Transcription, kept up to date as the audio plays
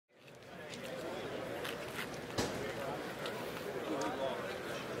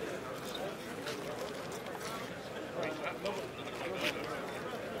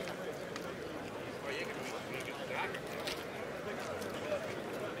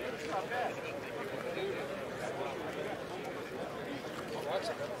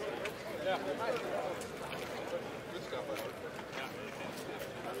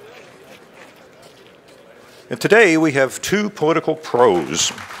And today we have two political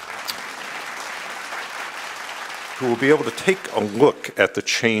pros who will be able to take a look at the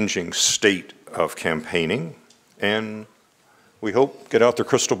changing state of campaigning and we hope get out their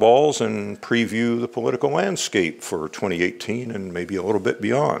crystal balls and preview the political landscape for 2018 and maybe a little bit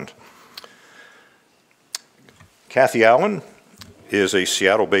beyond. Cathy Allen is a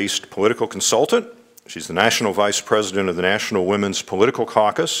Seattle-based political consultant. She's the National Vice President of the National Women's Political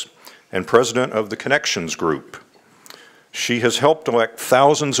Caucus and President of the Connections Group. She has helped elect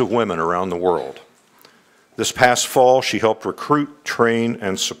thousands of women around the world. This past fall, she helped recruit, train,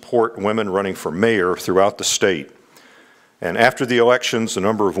 and support women running for mayor throughout the state. And after the elections, the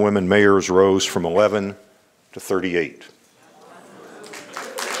number of women mayors rose from 11 to 38.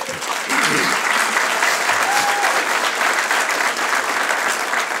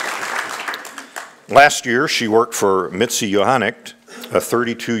 Last year, she worked for Mitzi Johanicht, a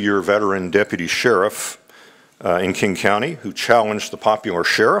 32-year veteran deputy sheriff in King County who challenged the popular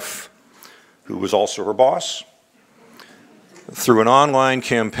sheriff, who was also her boss. Through an online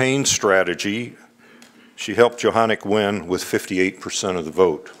campaign strategy, she helped Johanicht win with 58% of the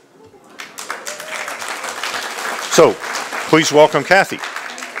vote. So, please welcome Cathy.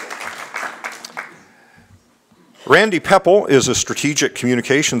 Randy Pepple is a strategic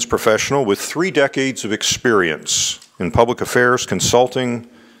communications professional with 3 decades of experience in public affairs, consulting,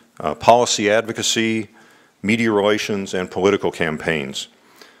 policy advocacy, media relations, and political campaigns.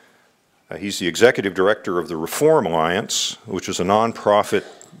 He's the executive director of the Reform Alliance, which is a nonprofit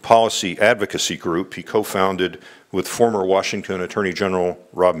policy advocacy group he co-founded with former Washington Attorney General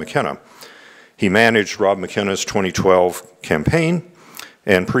Rob McKenna. He managed Rob McKenna's 2012 campaign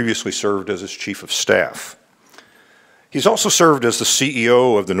and previously served as his chief of staff. He's also served as the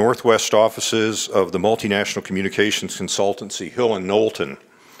CEO of the Northwest offices of the multinational communications consultancy Hill & Knowlton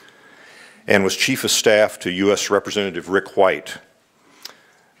and was chief of staff to U.S. Representative Rick White.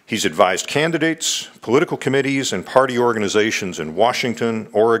 He's advised candidates, political committees, and party organizations in Washington,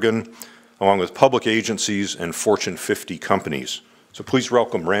 Oregon, along with public agencies and Fortune 50 companies. So please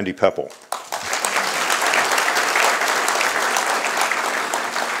welcome Randy Pepple.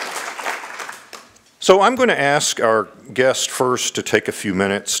 So I'm going to ask our guest first to take a few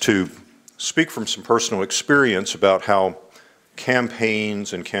minutes to speak from some personal experience about how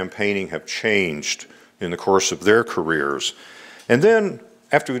campaigns and campaigning have changed in the course of their careers. And then,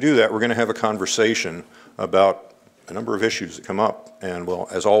 after we do that, we're going to have a conversation about a number of issues that come up, and we'll,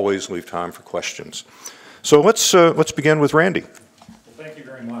 as always, leave time for questions. So let's begin with Randy. Well, thank you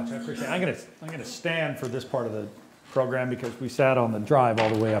very much. I appreciate it. I'm going to stand for this part of the program because we sat on the drive all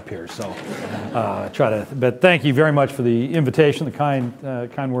the way up here. So but thank you very much for the invitation, the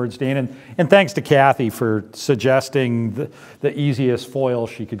kind words, Dean, and thanks to Cathy for suggesting the easiest foil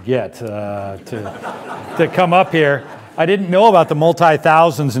she could get to come up here. I didn't know about the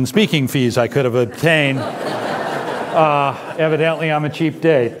multi-thousands in speaking fees I could have obtained. Evidently, I'm a cheap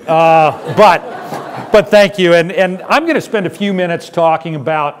date. But thank you, and I'm going to spend a few minutes talking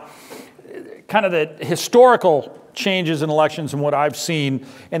about kind of the historical changes in elections and what I've seen,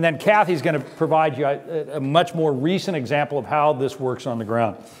 and then Cathy's going to provide you a much more recent example of how this works on the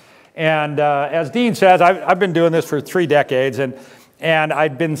ground. And as Dean says, I've been doing this for 3 decades, and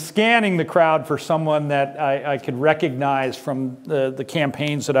I've been scanning the crowd for someone that I could recognize from the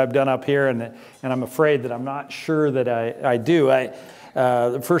campaigns that I've done up here, and I'm afraid that I'm not sure that I do.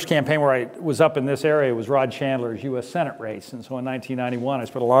 The first campaign where I was up in this area was Rod Chandler's U.S. Senate race, and so in 1991 I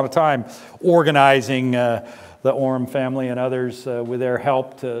spent a lot of time organizing the Orem family and others with their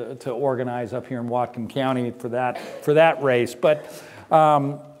help to organize up here in Whatcom County for that race. But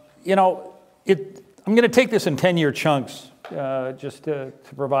you know, I'm going to take this in 10-year chunks just to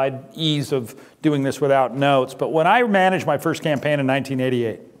provide ease of doing this without notes. But when I managed my first campaign in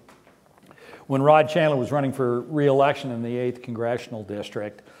 1988, when Rod Chandler was running for re-election in the 8th Congressional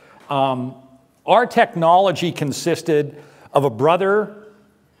District, our technology consisted of a Brother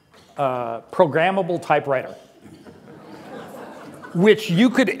programmable typewriter, which you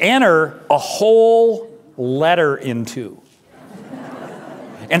could enter a whole letter into.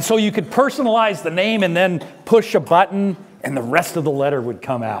 And so you could personalize the name and then push a button and the rest of the letter would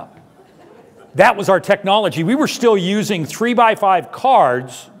come out. That was our technology. We were still using 3x5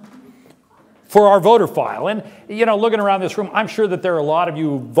 cards for our voter file. And, you know, looking around this room, I'm sure that there are a lot of you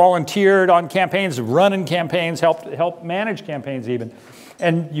who volunteered on campaigns, run in campaigns, helped manage campaigns even.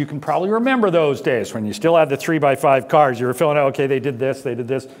 And you can probably remember those days when you still had the 3x5 cards. You were filling out, okay, they did this,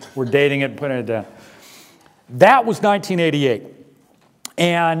 we're dating it and putting it down. That was 1988.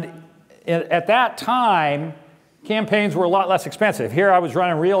 And at that time, campaigns were a lot less expensive. Here I was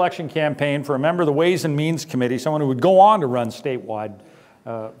running a re-election campaign for a member of the Ways and Means Committee, someone who would go on to run statewide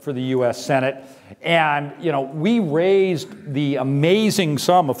for the U.S. Senate. And, you know, we raised the amazing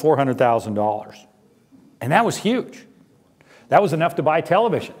sum of $400,000. And that was huge. That was enough to buy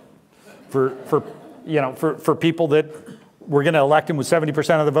television for people that were going to elect him with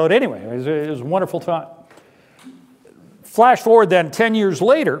 70% of the vote anyway. It was a wonderful time. Flash forward then 10 years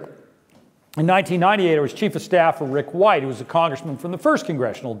later, in 1998, I was chief of staff for Rick White, who was a congressman from the 1st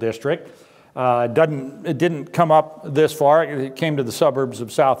Congressional District. It didn't come up this far. It came to the suburbs of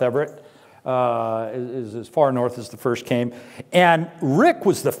South Everett, as far north as the 1st came. And Rick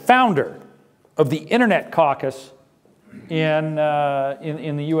was the founder of the Internet Caucus in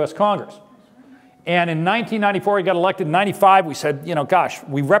the U.S. Congress. And in 1994, he got elected. In 95, we said, you know, gosh,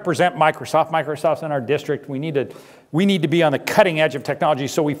 we represent Microsoft. Microsoft's in our district. We need to be on the cutting edge of technology.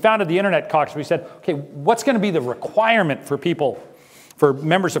 So we founded the Internet Caucus. We said, okay, what's going to be the requirement for people, for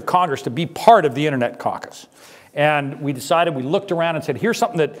members of Congress to be part of the Internet Caucus? And we decided, we looked around and said, here's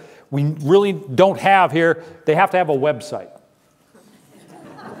something that we really don't have here. They have to have a website.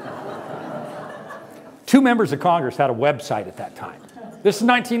 2 members of Congress had a website at that time. This is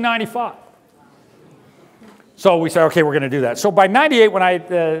 1995. So we said, okay, we're going to do that. So by 98, when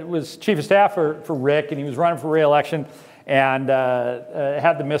I was chief of staff for Rick, and he was running for re-election, and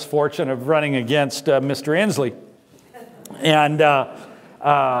had the misfortune of running against Mr. Inslee, and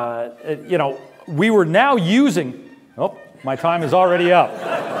you know, we were now using. Oh, my time is already up.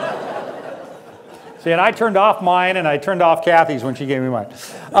 See, and I turned off mine, and I turned off Cathy's when she gave me mine.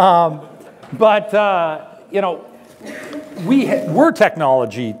 You know, we're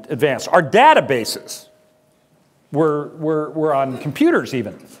technology advanced. Our databases were on computers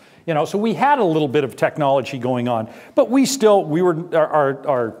even, you know, so we had a little bit of technology going on, but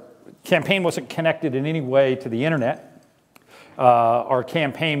our campaign wasn't connected in any way to the internet. Our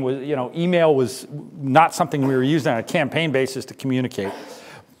campaign was, you know, email was not something we were using on a campaign basis to communicate.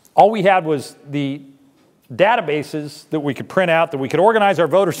 All we had was the databases that we could print out, that we could organize our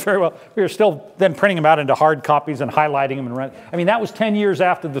voters very well. We were still then printing them out into hard copies and highlighting them and running. I mean, that was 10 years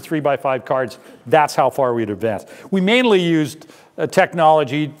after the 3x5 cards. That's how far we'd advanced. We mainly used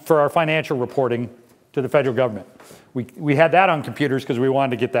technology for our financial reporting to the federal government. We had that on computers because we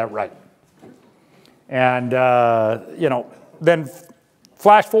wanted to get that right. And, you know, then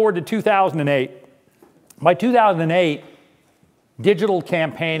flash forward to 2008. By 2008, digital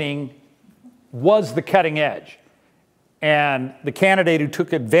campaigning was the cutting edge. And the candidate who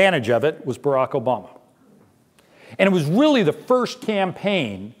took advantage of it was Barack Obama. And it was really the first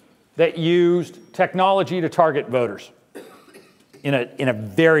campaign that used technology to target voters in a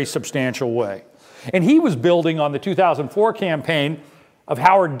very substantial way. And he was building on the 2004 campaign of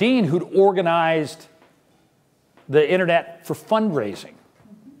Howard Dean, who'd organized the internet for fundraising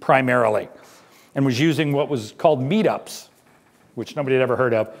primarily, and was using what was called meetups, which nobody had ever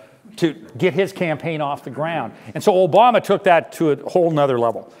heard of, to get his campaign off the ground. And so Obama took that to a whole nother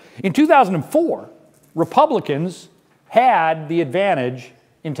level. In 2004, Republicans had the advantage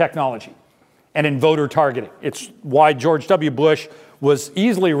in technology and in voter targeting. It's why George W. Bush was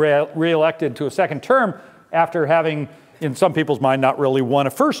easily reelected to a second term after having, in some people's mind, not really won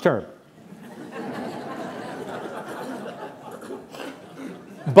a first term.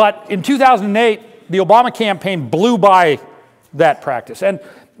 But in 2008, the Obama campaign blew by that practice. And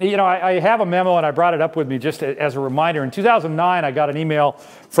you know, I have a memo, and I brought it up with me just as a reminder. In 2009, I got an email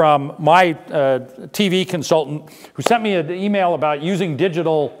from my TV consultant who sent me an email about using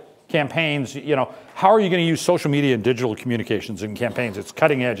digital campaigns. You know, how are you going to use social media and digital communications in campaigns? It's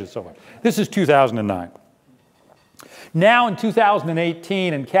cutting edge and so on. This is 2009. Now in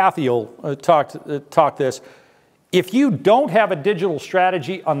 2018, and Cathy will talk this, if you don't have a digital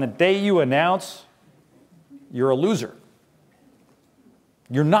strategy on the day you announce, you're a loser.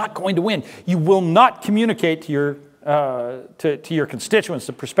 You're not going to win. You will not communicate to your constituents,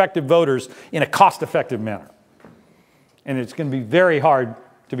 the prospective voters, in a cost-effective manner. And it's going to be very hard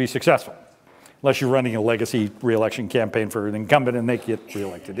to be successful, unless you're running a legacy re-election campaign for an incumbent and they get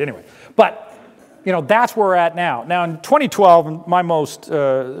re-elected anyway. But, you know, that's where we're at now. Now, in 2012, my most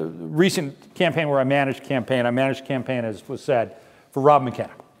recent campaign where I managed campaign, as was said, for Rob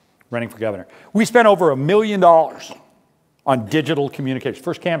McKenna, running for governor. We spent over $1 million on digital communications.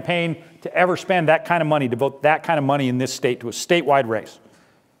 First campaign to ever spend that kind of money, devote that kind of money in this state to a statewide race.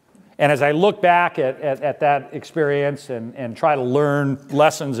 And as I look back at that experience and try to learn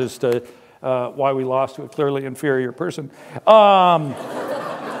lessons as to why we lost to a clearly inferior person,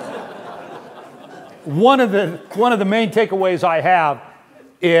 one of the main takeaways I have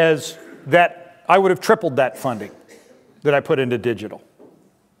is that I would have tripled that funding that I put into digital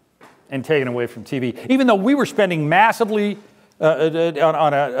and taken away from TV, even though we were spending massively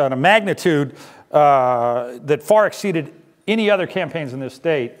on a magnitude that far exceeded any other campaigns in this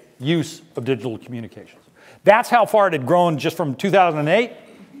state use of digital communications. That's how far it had grown just from 2008,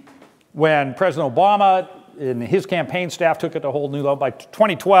 when President Obama and his campaign staff took it to a whole new level. By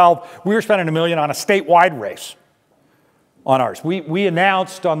 2012, we were spending $1 million on a statewide race on ours. We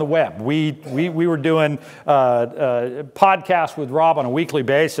announced on the web. We were doing podcasts with Rob on a weekly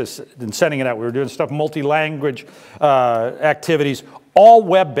basis and sending it out. We were doing stuff, multi-language activities, all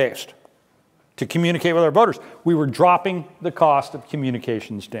web-based, to communicate with our voters. We were dropping the cost of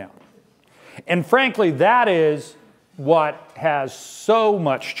communications down. And frankly, that is what has so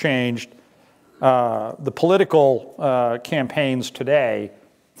much changed the political campaigns today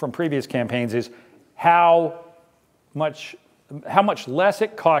from previous campaigns, is how much less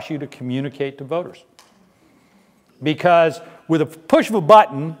it costs you to communicate to voters. Because with a push of a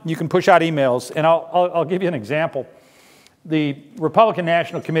button, you can push out emails. And I'll give you an example. The Republican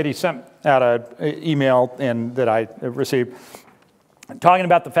National Committee sent out an email that I received talking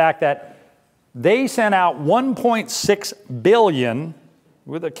about the fact that they sent out 1.6 billion,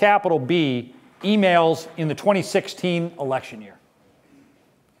 with a capital B, emails in the 2016 election year.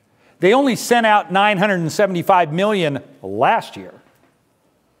 They only sent out 975 million last year.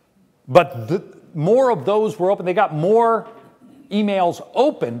 But more of those were open. They got more emails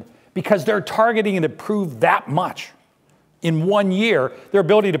open because they're targeting and improve that much in 1 year, their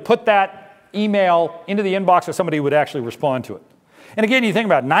ability to put that email into the inbox of somebody who would actually respond to it. And again, you think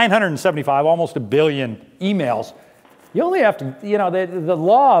about 975, almost 1 billion emails. You only have to, you know, the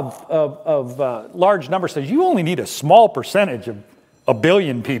law of large numbers says you only need a small percentage of 1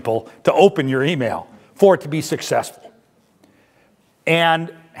 billion people to open your email for it to be successful.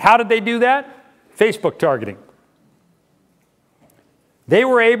 And how did they do that? Facebook targeting. They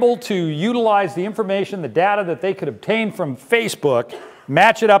were able to utilize the information, the data that they could obtain from Facebook,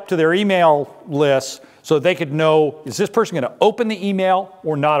 match it up to their email lists so they could know, is this person going to open the email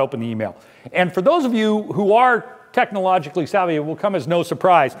or not open the email? And for those of you who are technologically savvy, it will come as no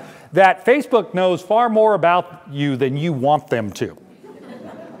surprise that Facebook knows far more about you than you want them to.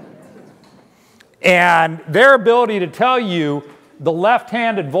 And their ability to tell you the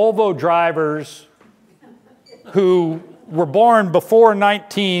left-handed Volvo drivers who were born before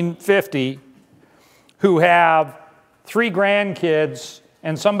 1950, who have 3 grandkids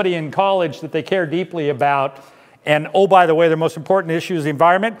and somebody in college that they care deeply about, and oh, by the way, their most important issue is the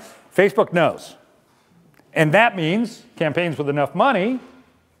environment, Facebook knows. And that means campaigns with enough money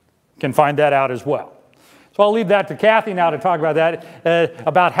can find that out as well. So I'll leave that to Cathy now to talk about that,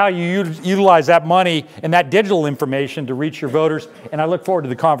 about how you utilize that money and that digital information to reach your voters. And I look forward to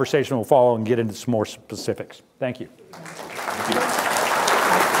the conversation we'll follow and get into some more specifics. Thank you.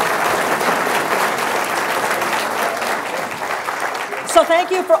 So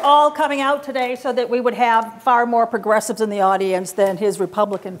thank you for all coming out today so that we would have far more progressives in the audience than his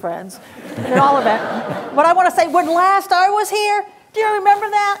Republican friends in all of it. But I want to say, when last I was here, do you remember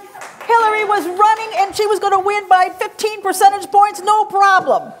that? Hillary was running and she was going to win by 15 percentage points, no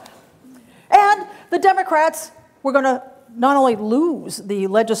problem. And the Democrats were going to not only lose the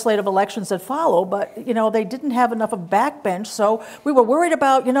legislative elections that follow, but, you know, they didn't have enough of backbench, so we were worried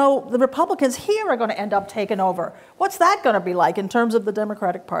about, you know, the Republicans here are going to end up taking over. What's that going to be like in terms of the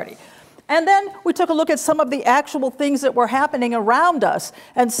Democratic Party? And then we took a look at some of the actual things that were happening around us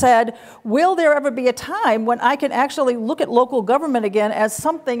and said, will there ever be a time when I can actually look at local government again as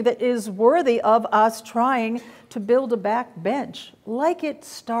something that is worthy of us trying to build a backbench like it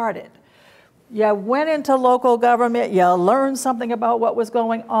started? You went into local government, you learned something about what was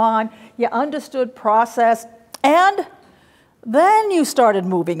going on, you understood process, and then you started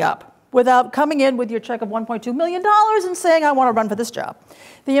moving up without coming in with your check of $1.2 million and saying, I want to run for this job.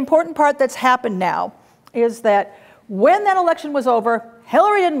 The important part that's happened now is that when that election was over,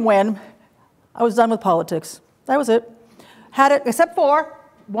 Hillary didn't win. I was done with politics. That was it. Had it, except for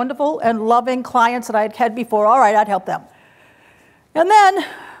wonderful and loving clients that I had had before. All right, I'd help them. And then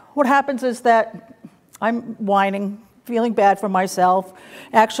what happens is that I'm whining, feeling bad for myself,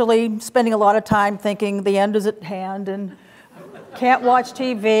 actually spending a lot of time thinking the end is at hand, and can't watch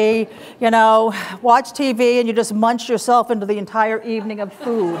TV, you know, watch TV and you just munch yourself into the entire evening of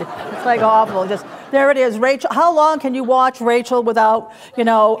food. It's like awful. Just, there it is, Rachel. How long can you watch Rachel without, you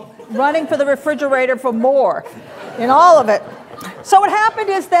know, running for the refrigerator for more in all of it? So what happened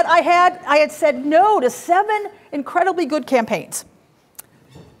is that I had said no to 7 incredibly good campaigns.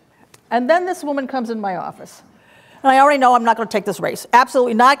 And then this woman comes in my office. And I already know I'm not going to take this race.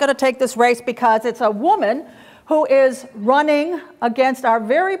 Absolutely not going to take this race because it's a woman who is running against our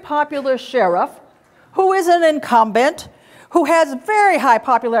very popular sheriff, who is an incumbent, who has very high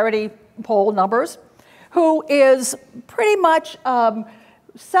popularity poll numbers, who is pretty much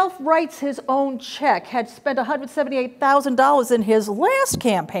self-writes his own check, had spent $178,000 in his last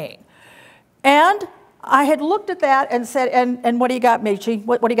campaign. And I had looked at that and said, and what do you got, Mitzi?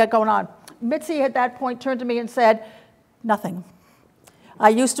 What do you got going on? Mitzi at that point turned to me and said, nothing. I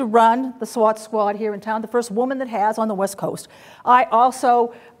used to run the SWAT squad here in town, the first woman that has on the West Coast. I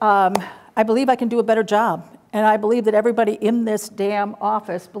also, I believe I can do a better job. And I believe that everybody in this damn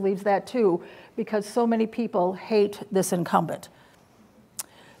office believes that too, because so many people hate this incumbent.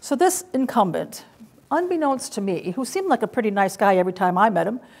 So this incumbent, unbeknownst to me, who seemed like a pretty nice guy every time I met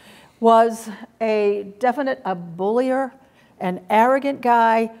him, was a bullier, an arrogant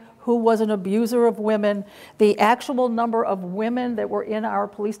guy who was an abuser of women. The actual number of women that were in our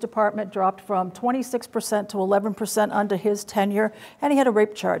police department dropped from 26% to 11% under his tenure, and he had a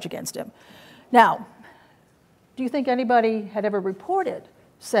rape charge against him. Now, do you think anybody had ever reported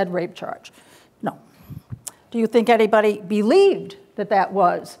said rape charge? No. Do you think anybody believed that that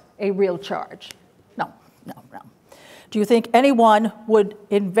was a real charge? No, no, no. Do you think anyone would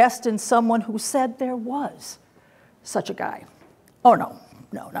invest in someone who said there was such a guy? Oh, no,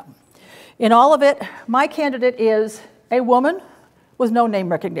 no, no. In all of it, my candidate is a woman with no name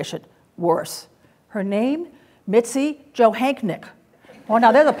recognition. Worse. Her name, Mitzi Johanknick. Oh,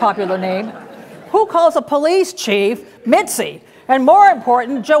 now there's a popular name. Who calls a police chief Mitzi? And more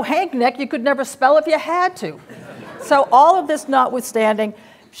important, Johanknick, you could never spell if you had to. So all of this notwithstanding,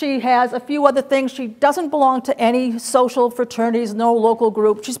 she has a few other things. She doesn't belong to any social fraternities, no local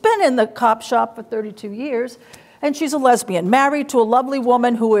group. She's been in the cop shop for 32 years, and she's a lesbian, married to a lovely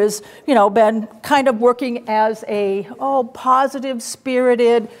woman who has, you know, been kind of working as a, positive,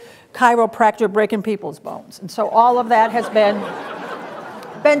 spirited chiropractor breaking people's bones. And so all of that has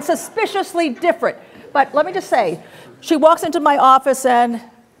been suspiciously different. But let me just say, she walks into my office and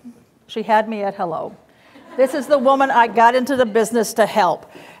she had me at hello. This is the woman I got into the business to help.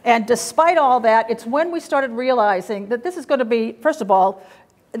 And despite all that, it's when we started realizing that this is going to be, first of all,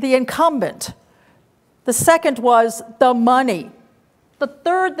 the incumbent. The second was the money. The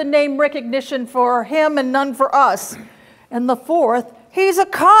third, the name recognition for him and none for us. And the fourth, he's a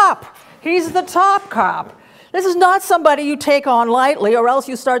cop. He's the top cop. This is not somebody you take on lightly, or else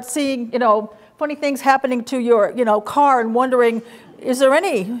you start seeing, funny things happening to your, car and wondering, is there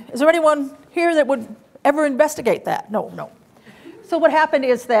anyone here that would ever investigate that? No, no. So what happened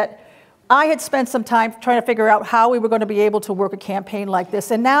is that I had spent some time trying to figure out how we were going to be able to work a campaign like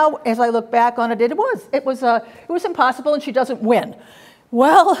this. And now, as I look back on it, it was impossible, and she doesn't win.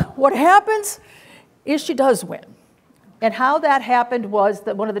 Well, what happens is she does win. And how that happened was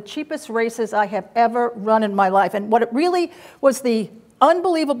that one of the cheapest races I have ever run in my life. And what it really was, the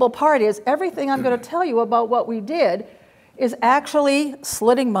unbelievable part is everything I'm going to tell you about what we did is actually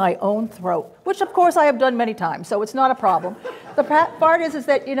slitting my own throat, which of course I have done many times, so it's not a problem. The part is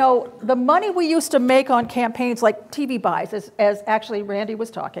that, the money we used to make on campaigns like TV buys, as actually Randy was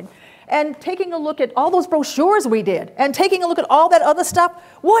talking, and taking a look at all those brochures we did, and taking a look at all that other stuff,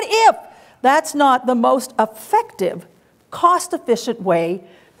 what if that's not the most effective, cost-efficient way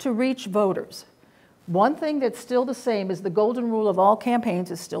to reach voters? One thing that's still the same is the golden rule of all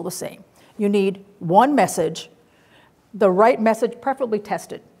campaigns is still the same. You need one message, the right message, preferably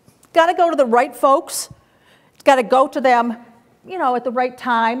tested. Got to go to the right folks. It's got to go to them, at the right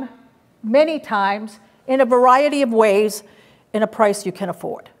time, many times, in a variety of ways, in a price you can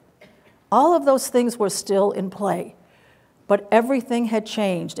afford. All of those things were still in play, but everything had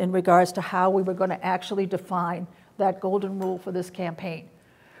changed in regards to how we were going to actually define that golden rule for this campaign.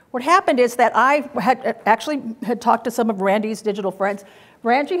 What happened is that I had talked to some of Randy's digital friends.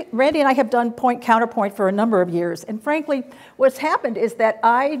 Randy and I have done point counterpoint for a number of years, and frankly, what's happened is that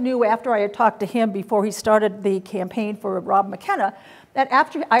I knew after I had talked to him before he started the campaign for Rob McKenna, that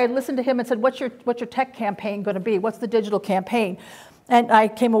after I had listened to him and said, what's your tech campaign going to be? What's the digital campaign? And I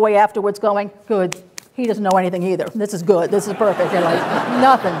came away afterwards going, good, he doesn't know anything either. This is good, this is perfect. You're like,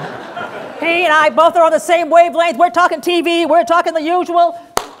 nothing. He and I both are on the same wavelength. We're talking TV, we're talking the usual.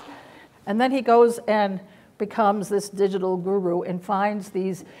 And then he goes and becomes this digital guru and finds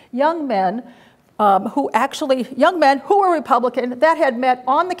these young men who were Republican that had met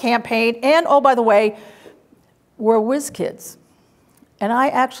on the campaign and, oh, by the way, were whiz kids. And I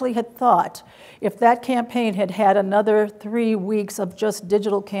actually had thought if that campaign had had another 3 weeks of just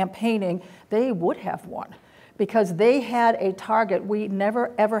digital campaigning, they would have won, because they had a target we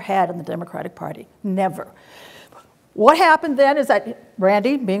never, ever had in the Democratic Party, never. What happened then is that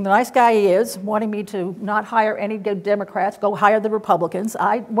Randy, being the nice guy he is, wanting me to not hire any good Democrats, go hire the Republicans,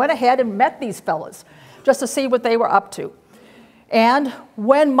 I went ahead and met these fellas just to see what they were up to. And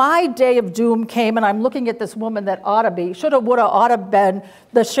when my day of doom came, and I'm looking at this woman that ought to be, shoulda, woulda, oughta been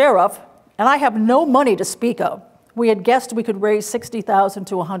the sheriff, and I have no money to speak of. We had guessed we could raise $60,000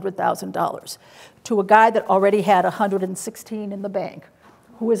 to $100,000 to a guy that already had 116 in the bank,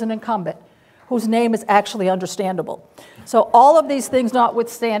 who is an incumbent, whose name is actually understandable. So all of these things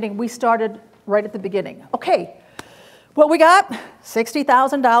notwithstanding, we started right at the beginning. Okay, what we got?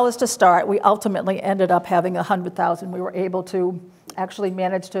 $60,000 to start. We ultimately ended up having $100,000. We were able to actually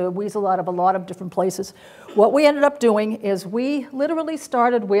manage to weasel out of a lot of different places. What we ended up doing is we literally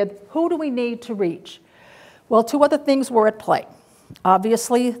started with, who do we need to reach? Well, two other things were at play.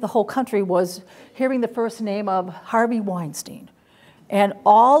 Obviously, the whole country was hearing the first name of Harvey Weinstein and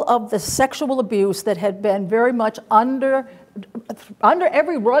all of the sexual abuse that had been very much under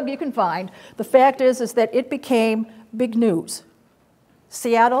every rug you can find. The fact is that it became big news.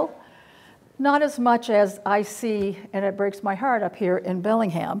 Seattle, not as much as I see, and it breaks my heart up here in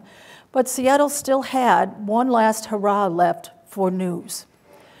Bellingham, but Seattle still had one last hurrah left for news.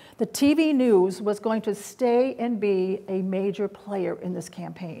 The TV news was going to stay and be a major player in this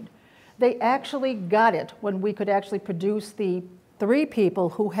campaign. They actually got it when we could actually produce the 3 people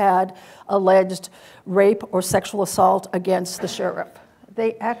who had alleged rape or sexual assault against the sheriff.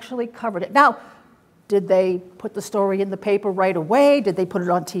 They actually covered it. Now, did they put the story in the paper right away? Did they put it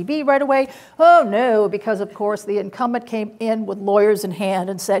on TV right away? Oh no, because of course the incumbent came in with lawyers in hand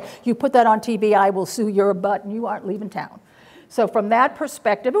and said, you put that on TV, I will sue your butt and you aren't leaving town. So from that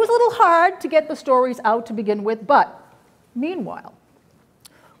perspective, it was a little hard to get the stories out to begin with, but meanwhile,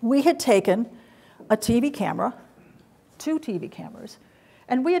 we had taken a TV camera, 2 TV cameras,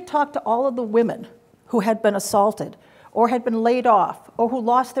 and we had talked to all of the women who had been assaulted or had been laid off or who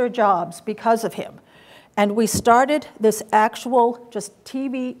lost their jobs because of him. And we started this actual just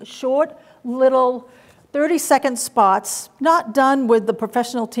TV short little 30-second spots, not done with the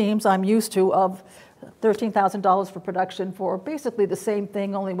professional teams I'm used to of $13,000 for production for basically the same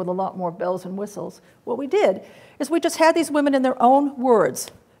thing, only with a lot more bells and whistles. What we did is we just had these women in their own words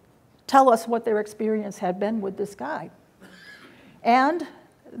tell us what their experience had been with this guy. And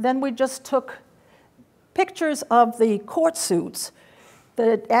then we just took pictures of the court suits,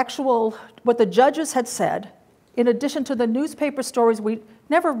 the actual, what the judges had said, in addition to the newspaper stories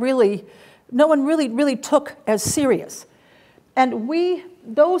no one really took as serious. And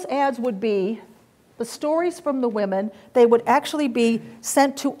those ads would be the stories from the women. They would actually be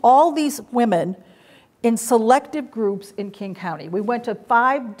sent to all these women in selective groups in King County. We went to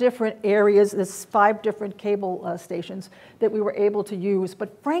 5 different areas, there's 5 different cable stations that we were able to use.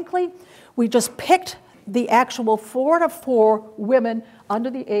 But frankly, we just picked the actual 4 to 4 women under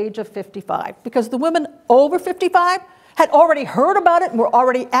the age of 55, because the women over 55 had already heard about it and were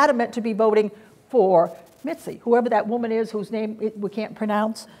already adamant to be voting for Mitzi, whoever that woman is whose name we can't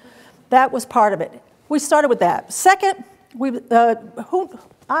pronounce. That was part of it. We started with that. Second,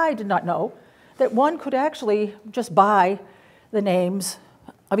 I did not know that one could actually just buy the names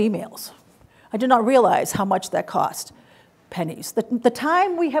of emails. I did not realize how much that cost. Pennies. The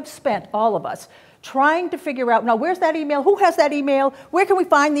time we have spent, all of us, trying to figure out, now where's that email? Who has that email? Where can we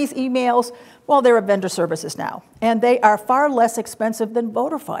find these emails? Well, there are vendor services now, and they are far less expensive than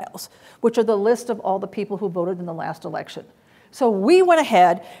voter files, which are the list of all the people who voted in the last election. So we went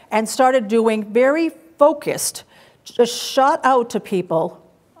ahead and started doing very focused, just shot out to people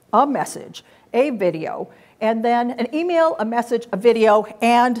a message, a video, and then an email, a message, a video,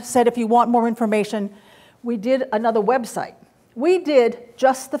 and said if you want more information, we did another website. We did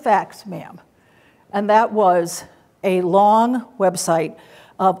just the facts, ma'am. And that was a long website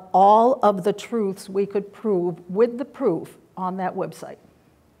of all of the truths we could prove with the proof on that website.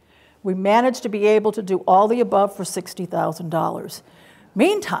 We managed to be able to do all the above for $60,000.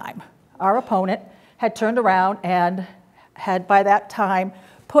 Meantime, our opponent had turned around and had by that time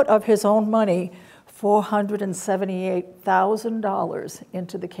put of his own money $478,000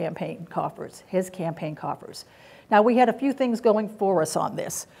 into the campaign coffers, his campaign coffers. Now, we had a few things going for us on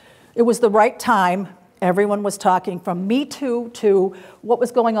this. It was the right time, Everyone was talking, from Me Too to what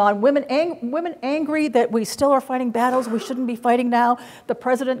was going on. Women angry that we still are fighting battles we shouldn't be fighting now. The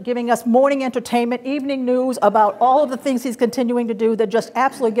president giving us morning entertainment, evening news about all of the things he's continuing to do that just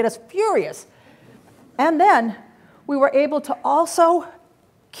absolutely get us furious. And then we were able to also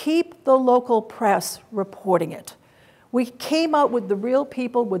keep the local press reporting it. We came out with the real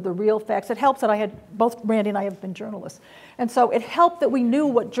people, with the real facts. It helps that both Randy and I have been journalists. And so it helped that we knew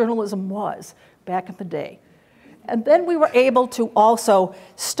what journalism was back in the day. And then we were able to also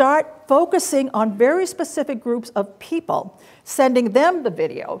start focusing on very specific groups of people, sending them the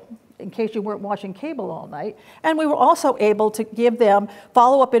video, in case you weren't watching cable all night. And we were also able to give them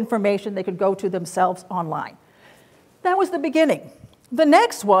follow-up information they could go to themselves online. That was the beginning. The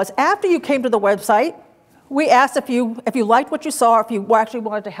next was, after you came to the website, we asked if you liked what you saw, if you actually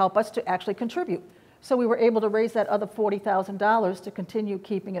wanted to help us to actually contribute. So we were able to raise that other $40,000 to continue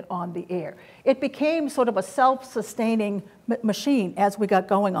keeping it on the air. It became sort of a self-sustaining machine as we got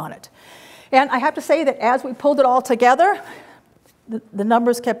going on it. And I have to say that as we pulled it all together, the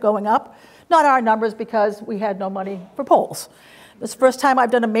numbers kept going up. Not our numbers, because we had no money for polls. This is the first time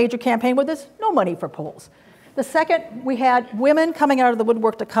I've done a major campaign with this, no money for polls. The second, we had women coming out of the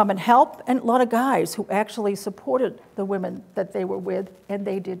woodwork to come and help, and a lot of guys who actually supported the women that they were with, and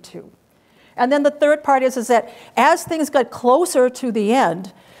they did too. And then the third part is that as things got closer to the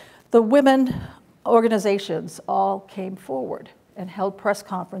end, the women organizations all came forward and held press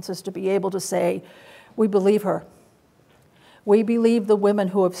conferences to be able to say, we believe her. We believe the women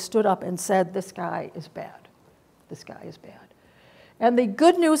who have stood up and said, this guy is bad. This guy is bad. And the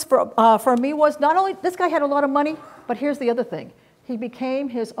good news for me was not only this guy had a lot of money, but here's the other thing. He became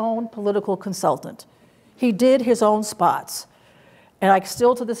his own political consultant. He did his own spots. And I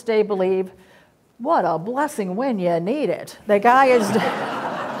still to this day believe, what a blessing when you need it. The guy is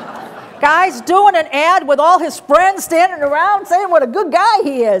guy's doing an ad with all his friends standing around saying what a good guy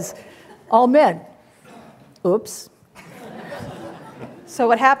he is. All men. Oops. So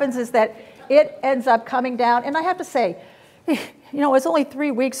what happens is that it ends up coming down, and I have to say, you know, it's only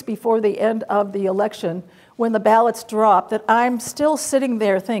 3 weeks before the end of the election when the ballots drop that I'm still sitting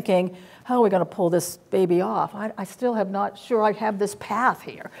there thinking, how are we going to pull this baby off? I still have not sure I have this path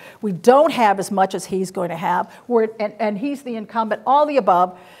here. We don't have as much as he's going to have, and he's the incumbent, all the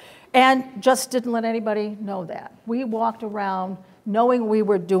above, and just didn't let anybody know that. We walked around knowing we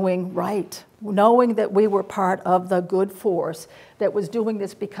were doing right, knowing that we were part of the good force that was doing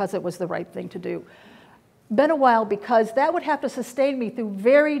this because it was the right thing to do. Been a while, because that would have to sustain me through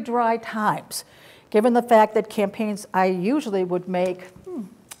very dry times, given the fact that campaigns I usually would make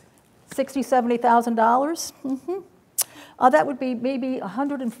 $60,000, $70,000. That would be maybe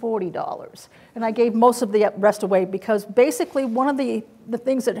 $140. And I gave most of the rest away, because basically one of the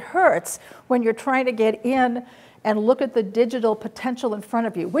things that hurts when you're trying to get in and look at the digital potential in front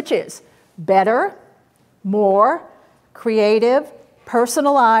of you, which is better, more, creative,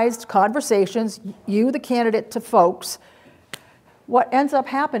 personalized conversations, you, the candidate, to folks. What ends up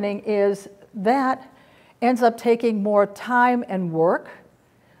happening is that ends up taking more time and work,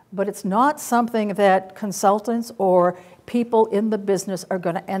 but it's not something that consultants or people in the business are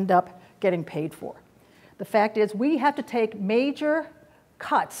going to end up getting paid for. The fact is, we have to take major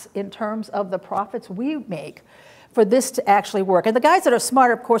cuts in terms of the profits we make for this to actually work. And the guys that are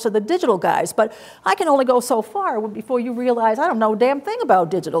smart, of course, are the digital guys, but I can only go so far before you realize I don't know a damn thing about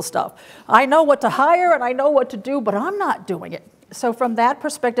digital stuff. I know what to hire and I know what to do, but I'm not doing it. So from that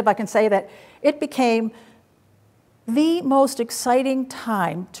perspective, I can say that it became the most exciting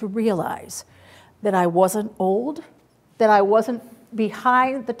time to realize that I wasn't old, that I wasn't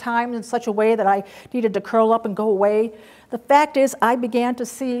behind the times in such a way that I needed to curl up and go away. The fact is, I began to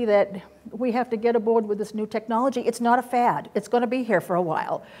see that we have to get aboard with this new technology. It's not a fad. It's going to be here for a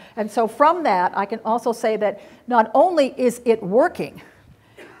while. And so from that, I can also say that not only is it working,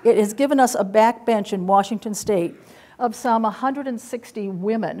 it has given us a backbench in Washington State of some 160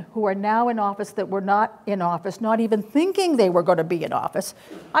 women who are now in office that were not in office, not even thinking they were going to be in office.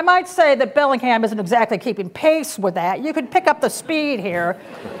 I might say that Bellingham isn't exactly keeping pace with that. You could pick up the speed here.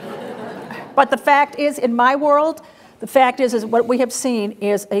 But the fact is, in my world, the fact is what we have seen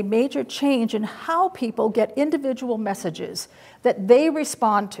is a major change in how people get individual messages that they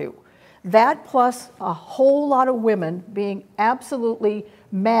respond to. That plus a whole lot of women being absolutely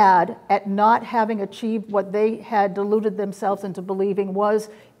mad at not having achieved what they had deluded themselves into believing was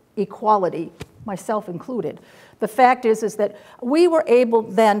equality, myself included. The fact is that we were able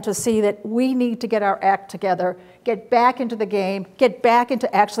then to see that we need to get our act together, get back into the game, get back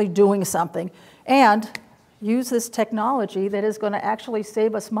into actually doing something. And use this technology that is going to actually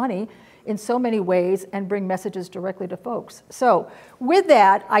save us money in so many ways and bring messages directly to folks. So with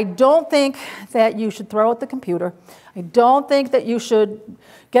that, I don't think that you should throw out the computer. I don't think that you should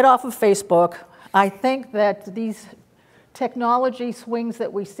get off of Facebook. I think that these technology swings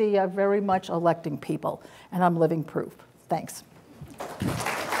that we see are very much electing people, and I'm living proof. Thanks. All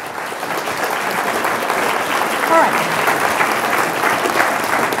right.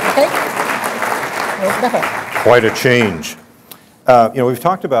 Okay. Quite a change. We've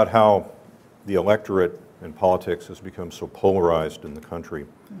talked about how the electorate in politics has become so polarized in the country.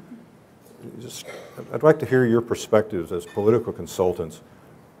 I'd like to hear your perspectives as political consultants.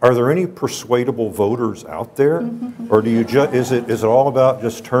 Are there any persuadable voters out there, or do you is it all about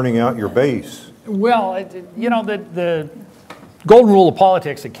just turning out your base? Well, the golden rule of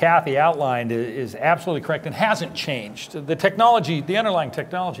politics that Cathy outlined is absolutely correct and hasn't changed. The technology, the underlying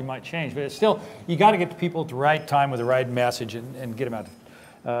technology might change, but it's still, you got to get to people at the right time with the right message and get them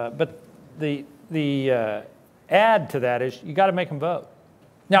out. But the add to that is you got to make them vote.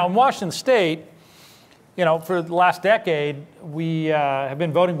 Now in Washington State, for the last decade, we have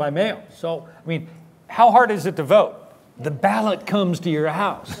been voting by mail. So, I mean, how hard is it to vote? The ballot comes to your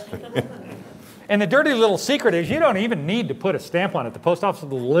house. And the dirty little secret is you don't even need to put a stamp on it. The post office will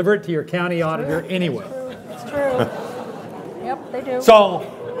deliver it to your county auditor anyway. It's true. Yep, they do.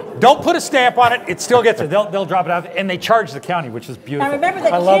 So don't put a stamp on it. It still gets it. They'll drop it out, and they charge the county, which is beautiful. Now remember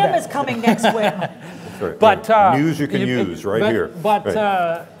that Kim is coming next week. That's right. But news you can use right here. But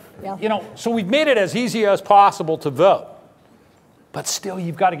right. So we've made it as easy as possible to vote. But still,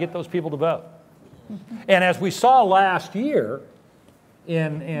 you've got to get those people to vote. And as we saw last year,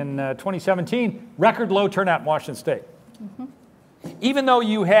 in 2017, record low turnout in Washington State. Even though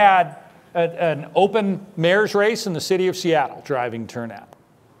you had an open mayor's race in the city of Seattle, driving turnout.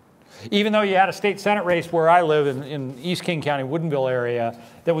 Even though you had a state senate race where I live in East King County, Woodinville area,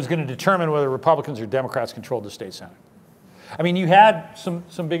 that was going to determine whether Republicans or Democrats controlled the state senate. I mean, you had some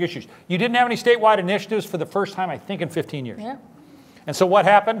big issues. You didn't have any statewide initiatives for the first time, I think, in 15 years. Yeah. And so what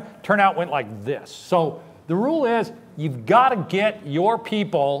happened? Turnout went like this. So the rule is you've got to get your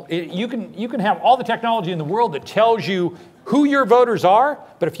people. You can have all the technology in the world that tells you who your voters are,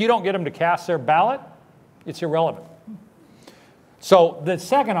 but if you don't get them to cast their ballot, it's irrelevant. So the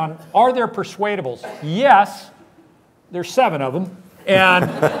second on, are there persuadables? Yes, there's 7 of them. And,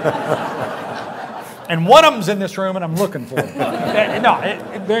 and one of them's in this room, and I'm looking for them.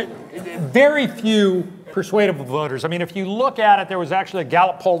 Very few persuadable voters. I mean, if you look at it, there was actually a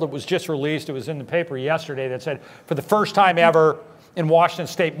Gallup poll that was just released. It was in the paper yesterday that said, for the first time ever in Washington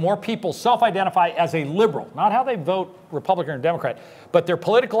State, more people self-identify as a liberal. Not how they vote Republican or Democrat, but their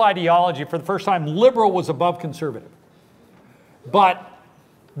political ideology. For the first time, liberal was above conservative. But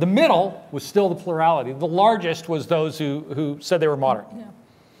the middle was still the plurality. The largest was those who said they were moderate.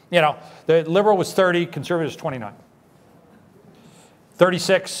 Yeah. The liberal was 30, conservative was 29.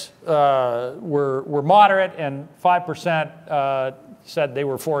 36 were moderate, and 5% said they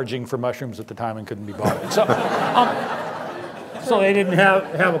were foraging for mushrooms at the time and couldn't be bothered. So they didn't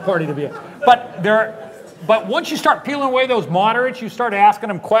have a party to be in. But once you start peeling away those moderates, you start asking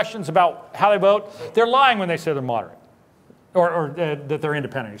them questions about how they vote. They're lying when they say they're moderate, or that they're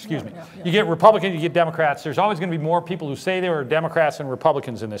independent. Excuse me. Yeah. You get Republicans, you get Democrats. There's always going to be more people who say they were Democrats than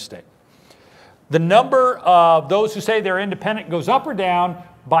Republicans in this state. The number of those who say they're independent goes up or down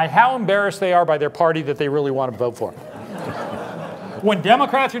by how embarrassed they are by their party that they really want to vote for. When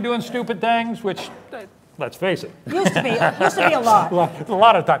Democrats are doing stupid things, which, let's face it. Used to be a lot. A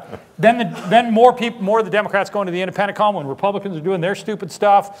lot of time. Then more of the Democrats go into the independent column. When Republicans are doing their stupid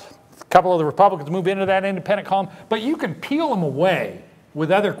stuff, a couple of the Republicans move into that independent column. But you can peel them away with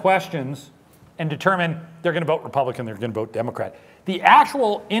other questions and determine they're going to vote Republican, they're going to vote Democrat. The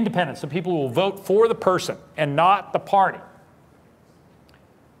actual independents, the people who will vote for the person and not the party,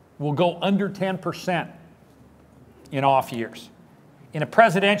 will go under 10% in off years. In a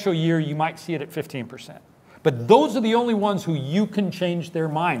presidential year, you might see it at 15%. But those are the only ones who you can change their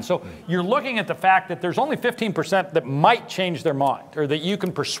mind. So you're looking at the fact that there's only 15% that might change their mind, or that you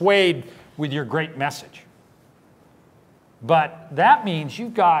can persuade with your great message. But that means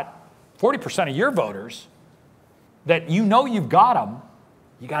you've got 40% of your voters that you know you've got them.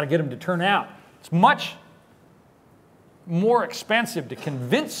 You got to get them to turn out. It's much more expensive to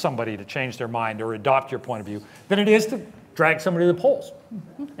convince somebody to change their mind or adopt your point of view than it is to drag somebody to the polls.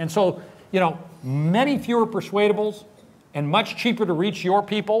 And so, many fewer persuadables and much cheaper to reach your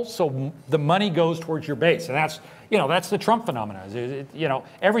people, so the money goes towards your base. And that's the Trump phenomenon.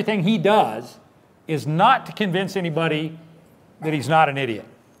 Everything he does is not to convince anybody that he's not an idiot.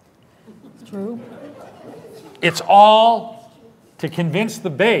 It's true. It's all to convince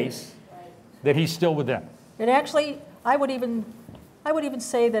the base that he's still with them. It actually, I would even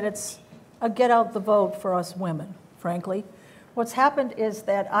say that it's a get out the vote for us women, frankly. What's happened is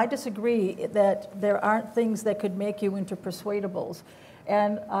that I disagree that there aren't things that could make you into persuadables.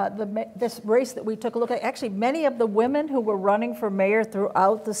 And this race that we took a look at, actually many of the women who were running for mayor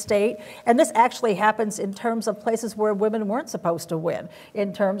throughout the state, and this actually happens in terms of places where women weren't supposed to win,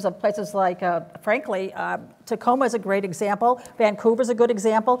 in terms of places like, frankly, Tacoma is a great example, Vancouver's a good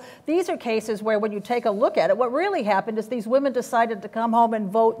example. These are cases where when you take a look at it, what really happened is these women decided to come home and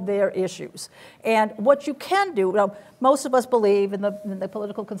vote their issues. And what you can do, most of us believe in the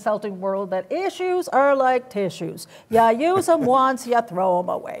political consulting world that issues are like tissues. You use them once, you throw them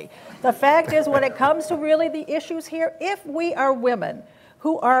away. The fact is, when it comes to really the issues here, if we are women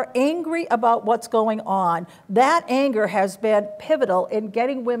who are angry about what's going on, that anger has been pivotal in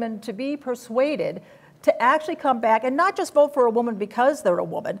getting women to be persuaded to actually come back and not just vote for a woman because they're a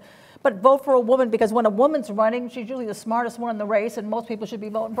woman, but vote for a woman because when a woman's running, she's usually the smartest one in the race, and most people should be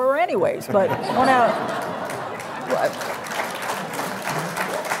voting for her anyways. But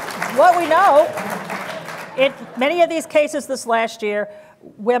what we know, in many of these cases this last year,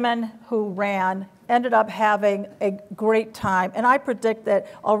 women who ran ended up having a great time. And I predict that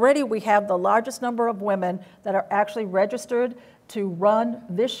already we have the largest number of women that are actually registered to run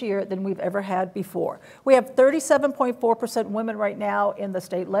this year than we've ever had before. We have 37.4% women right now in the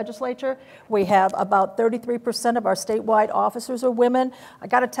state legislature. We have about 33% of our statewide officers are women. I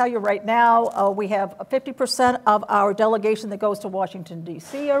got to tell you right now, we have 50% of our delegation that goes to Washington,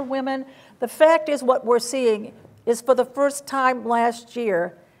 D.C. are women. The fact is, what we're seeing is for the first time last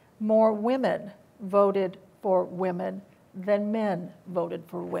year, more women voted for women than men voted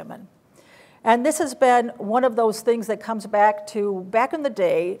for women. And this has been one of those things that comes back to, back in the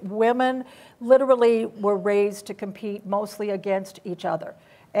day, women literally were raised to compete mostly against each other.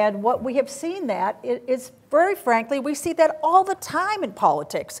 And what we have seen that is, very frankly, we see that all the time in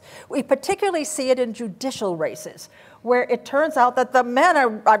politics. We particularly see it in judicial races, where it turns out that the men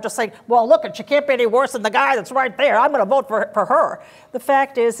are just saying, well, look, she can't be any worse than the guy that's right there. I'm going to vote for her. The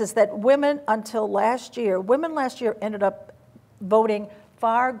fact is that women last year ended up voting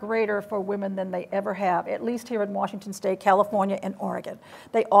far greater for women than they ever have, at least here in Washington State, California, and Oregon.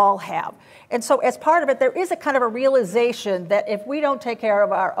 They all have. And so as part of it, there is a kind of a realization that if we don't take care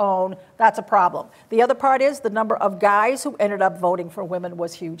of our own, that's a problem. The other part is the number of guys who ended up voting for women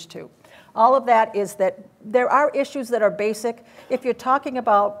was huge too. All of that is that there are issues that are basic. If you're talking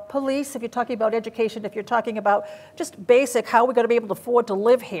about police, if you're talking about education, if you're talking about just basic, how we're going to be able to afford to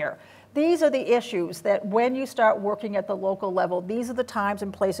live here, these are the issues that when you start working at the local level, these are the times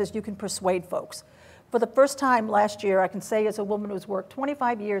and places you can persuade folks. For the first time last year, I can say as a woman who's worked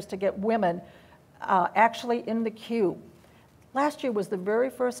 25 years to get women actually in the queue. Last year was the very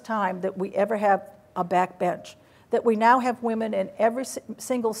first time that we ever have a backbench, that we now have women in every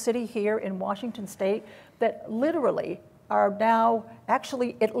single city here in Washington State that literally are now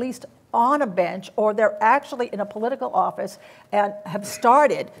actually at least on a bench, or they're actually in a political office and have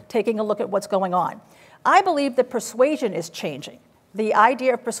started taking a look at what's going on. I believe that persuasion is changing. The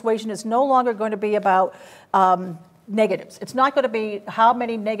idea of persuasion is no longer going to be about negatives. It's not going to be how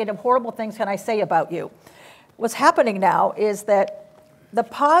many negative, horrible things can I say about you. What's happening now is that the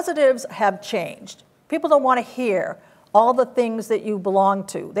positives have changed. People don't want to hear all the things that you belong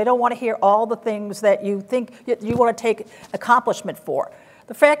to. They don't want to hear all the things that you think you want to take accomplishment for.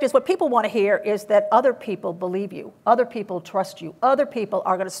 The fact is, what people want to hear is that other people believe you, other people trust you, other people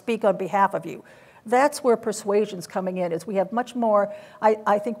are going to speak on behalf of you. That's where persuasion's coming in, is we have much more,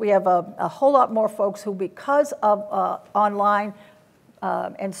 I think we have a whole lot more folks who, because of online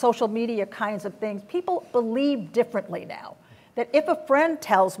and social media kinds of things, people believe differently now. That if a friend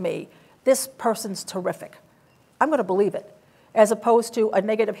tells me, this person's terrific, I'm going to believe it, as opposed to a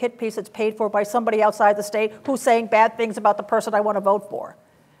negative hit piece that's paid for by somebody outside the state who's saying bad things about the person I want to vote for.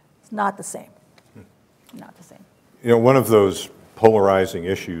 It's not the same. Not the same. You know, one of those polarizing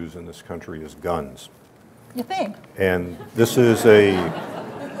issues in this country is guns. You think? And this is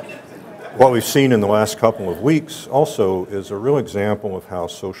what we've seen in the last couple of weeks also is a real example of how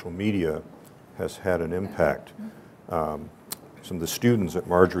social media has had an impact. Some of the students at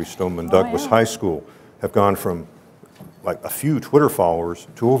Marjorie Stoneman Douglas High School have gone from like a few Twitter followers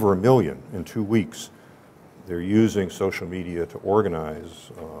to over 1 million in 2 weeks. They're using social media to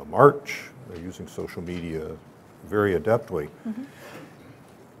organize a march. They're using social media very adeptly. Mm-hmm.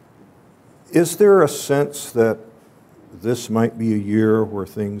 Is there a sense that this might be a year where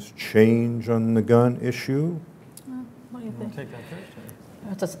things change on the gun issue? What do you think?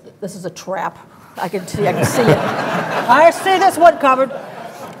 This is a trap. I can see it. I see this one covered.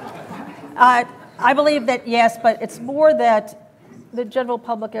 I believe that yes, but it's more that the general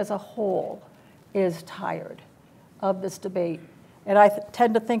public as a whole is tired of this debate. And I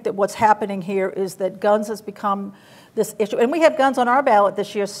tend to think that what's happening here is that guns has become this issue. And we have guns on our ballot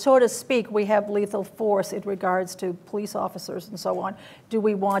this year, so to speak. We have lethal force in regards to police officers and so on. Do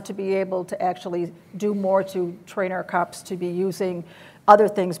we want to be able to actually do more to train our cops to be using other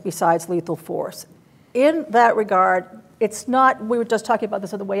things besides lethal force? In that regard, it's not, we were just talking about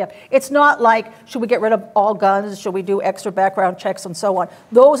this on the way up, it's not like, should we get rid of all guns? Should we do extra background checks and so on?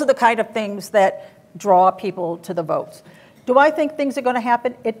 Those are the kind of things that draw people to the votes. Do I think things are going to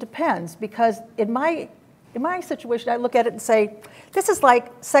happen? It depends, because in my situation, I look at it and say, this is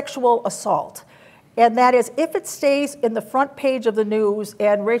like sexual assault. And that is, if it stays in the front page of the news,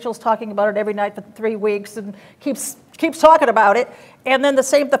 and Rachel's talking about it every night for 3 weeks and keeps talking about it, and then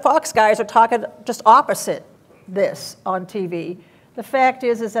the Fox guys are talking just opposite this on TV. The fact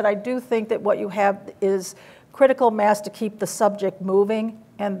is that I do think that what you have is critical mass to keep the subject moving,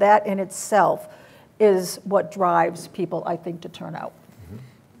 and that in itself is what drives people, I think, to turn out.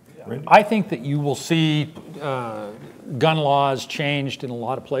 Mm-hmm. I think that you will see gun laws changed in a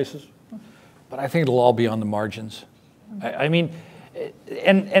lot of places, but I think it'll all be on the margins. I mean,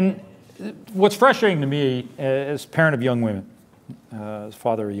 and what's frustrating to me as parent of young women, as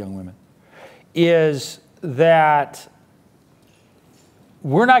father of young women, is that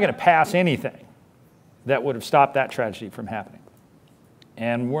we're not going to pass anything that would have stopped that tragedy from happening.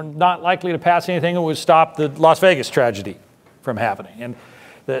 And we're not likely to pass anything that would stop the Las Vegas tragedy from happening. And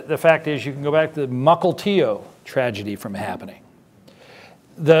the fact is, you can go back to the Mukilteo tragedy from happening.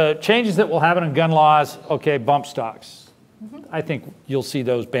 The changes that will happen in gun laws, okay, bump stocks. Mm-hmm. I think you'll see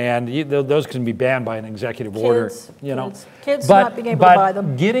those banned. Those can be banned by an executive order. You know, kids not being able to buy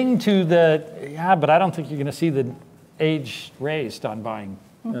them. Getting to but I don't think you're going to see the age raised on buying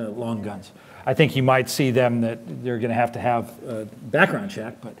long guns. I think you might see them that they're going to have a background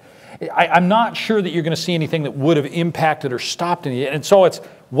check, but I'm not sure that you're going to see anything that would have impacted or stopped any. And so it's,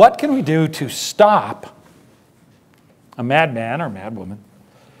 what can we do to stop a madman or madwoman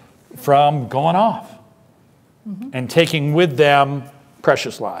from going off and taking with them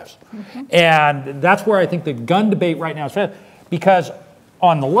precious lives? And that's where I think the gun debate right now is, because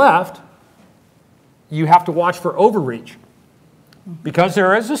on the left, you have to watch for overreach. Because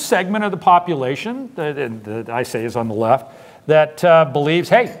there is a segment of the population that I say is on the left that believes,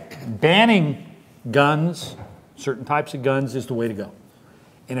 hey, banning guns, certain types of guns, is the way to go.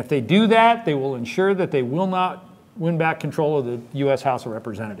 And if they do that, they will ensure that they will not win back control of the U.S. House of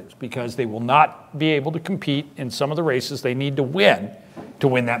Representatives, because they will not be able to compete in some of the races they need to win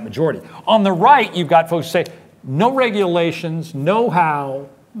that majority. On the right, you've got folks who say, no regulations, no how.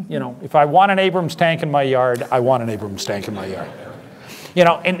 You know, if I want an Abrams tank in my yard, I want an Abrams tank in my yard. You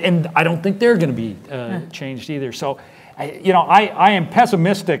know, and I don't think they're going to be changed either. So, I am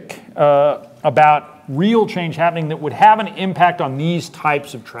pessimistic about real change happening that would have an impact on these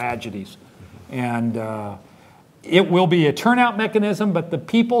types of tragedies. And it will be a turnout mechanism, but the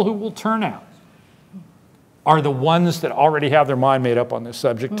people who will turn out are the ones that already have their mind made up on this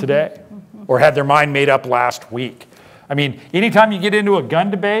subject today, or had their mind made up last week. I mean, anytime you get into a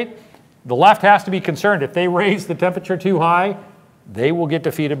gun debate, the left has to be concerned. If they raise the temperature too high, they will get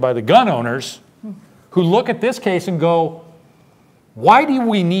defeated by the gun owners, who look at this case and go, why do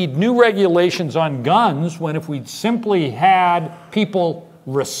we need new regulations on guns when if we simply had people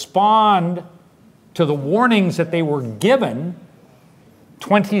respond to the warnings that they were given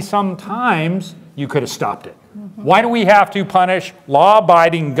 20-some times, you could have stopped it? Why do we have to punish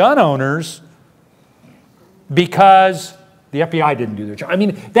law-abiding gun owners because the FBI didn't do their job? I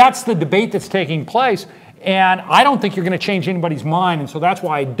mean, that's the debate that's taking place. And I don't think you're going to change anybody's mind. And so that's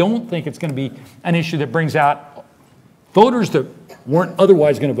why I don't think it's going to be an issue that brings out voters that weren't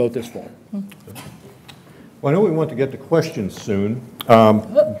otherwise going to vote this fall. Well, I know we want to get to questions soon,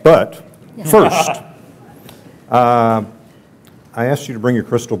 but first, I asked you to bring your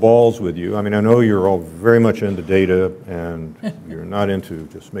crystal balls with you. I mean, I know you're all very much into data and you're not into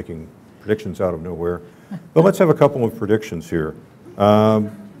just making predictions out of nowhere. But let's have a couple of predictions here.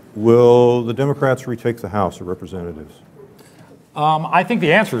 Will the Democrats retake the House of Representatives? I think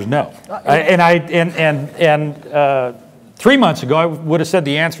the answer is no. And 3 months ago, I would have said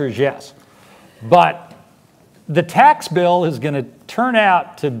the answer is yes. But the tax bill is going to turn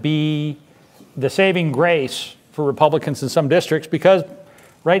out to be the saving grace for Republicans in some districts, because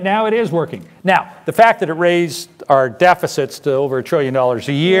right now it is working. Now, the fact that it raised our deficits to over $1 trillion a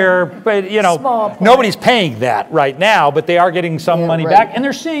year, but nobody's paying that right now, but they are getting some money back, and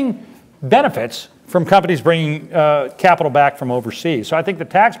they're seeing benefits from companies bringing capital back from overseas. So I think the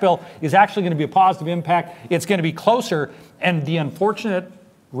tax bill is actually going to be a positive impact. It's going to be closer, and the unfortunate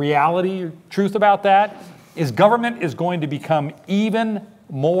reality, truth about that, is government is going to become even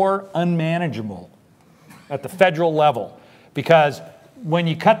more unmanageable at the federal level, because when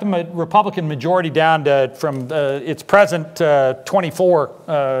you cut the Republican majority down to from its present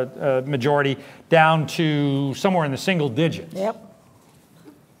 24 majority down to somewhere in the single digits,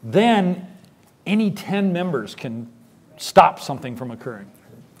 then any 10 members can stop something from occurring.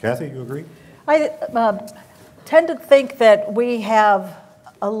 Cathy, you agree? I tend to think that we have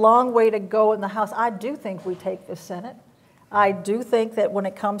a long way to go in the House. I do think we take the Senate. I do think that when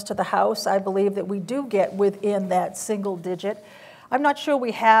it comes to the House, I believe that we do get within that single digit. I'm not sure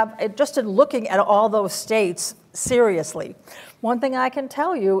we have, just in looking at all those states seriously, one thing I can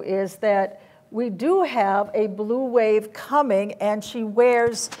tell you is that we do have a blue wave coming, and she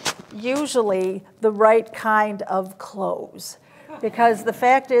wears usually the right kind of clothes. Because the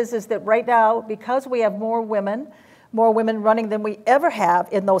fact is that right now, because we have more women running than we ever have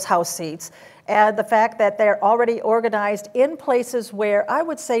in those House seats, and the fact that they're already organized in places where I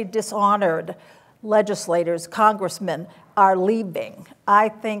would say dishonored legislators, congressmen, are leaving. I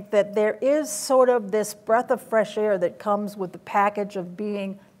think that there is sort of this breath of fresh air that comes with the package of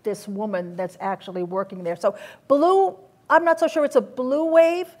being this woman that's actually working there. So blue, I'm not so sure it's a blue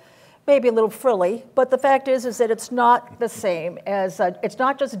wave, maybe a little frilly, but the fact is that it's not the same as, it's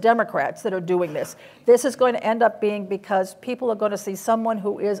not just Democrats that are doing this. This is going to end up being because people are going to see someone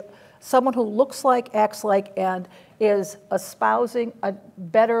who looks like, acts like, and is espousing a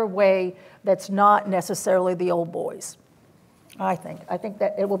better way that's not necessarily the old boys. I think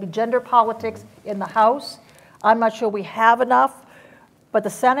that it will be gender politics in the House. I'm not sure we have enough, but the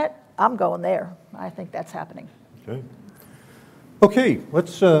Senate, I'm going there. I think that's happening. Okay. Okay,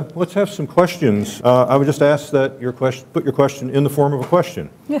 let's have some questions. I would just ask that put your question in the form of a question.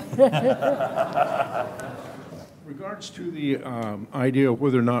 Regards to the idea of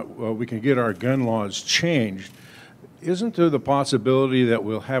whether or not we can get our gun laws changed, isn't there the possibility that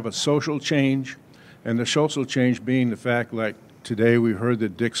we'll have a social change, and the social change being the fact, like today we heard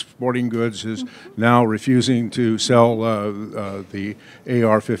that Dick's Sporting Goods is now refusing to sell the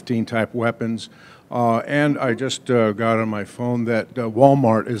AR-15 type weapons. And I just got on my phone that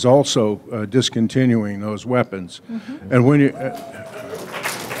Walmart is also discontinuing those weapons. And when you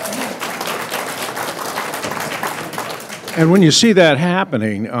and when you see that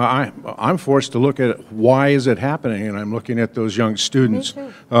happening, I'm forced to look at why is it happening, and I'm looking at those young students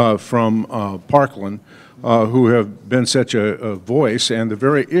from Parkland who have been such a voice, and the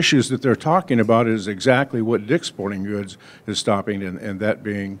very issues that they're talking about is exactly what Dick's Sporting Goods is stopping, and that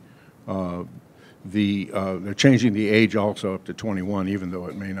being they're changing the age also up to 21, even though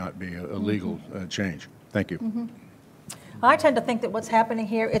it may not be a legal change. Thank you. I tend to think that what's happening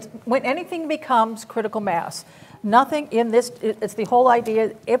here, it's when anything becomes critical mass, nothing in this, it's the whole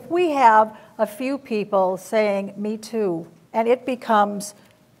idea, if we have a few people saying, me too, and it becomes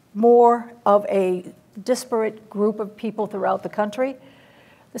more of a disparate group of people throughout the country,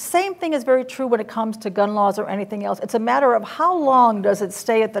 the same thing is very true when it comes to gun laws or anything else. It's a matter of how long does it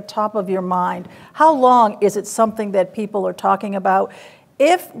stay at the top of your mind? How long is it something that people are talking about?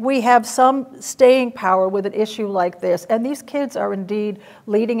 If we have some staying power with an issue like this, and these kids are indeed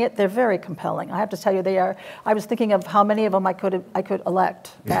leading it, they're very compelling. I have to tell you, they are. I was thinking of how many of them I could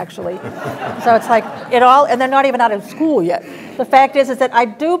elect, actually. So it's like it all, and they're not even out of school yet. The fact is that I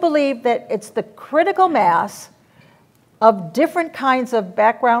do believe that it's the critical mass of different kinds of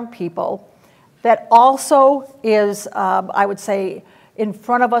background people that also is, I would say, in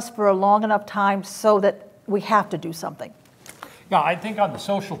front of us for a long enough time so that we have to do something. Yeah, I think on the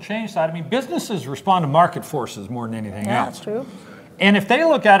social change side, I mean, businesses respond to market forces more than anything else. That's true. And if they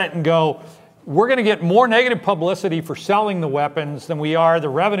look at it and go, we're going to get more negative publicity for selling the weapons than we are the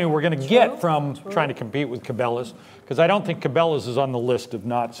revenue we're going to get from trying to compete with Cabela's, because I don't think Cabela's is on the list of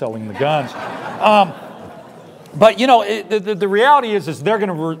not selling the guns. But, you know, the reality is they're going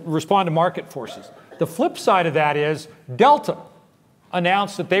to respond to market forces. The flip side of that is Delta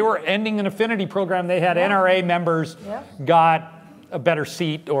announced that they were ending an affinity program. They had NRA members got a better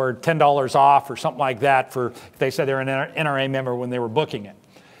seat or $10 off or something like that for if they said they're an NRA member when they were booking it.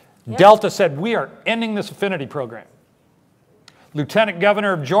 Delta said, we are ending this affinity program. Lieutenant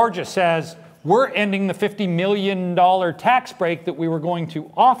Governor of Georgia says, we're ending the $50 million tax break that we were going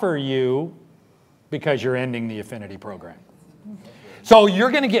to offer you because you're ending the affinity program. So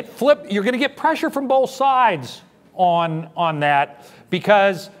you're going to get you're going to get pressure from both sides on that,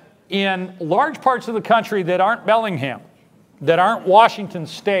 because in large parts of the country that aren't Bellingham, that aren't Washington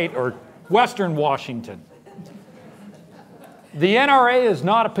State or Western Washington. The NRA is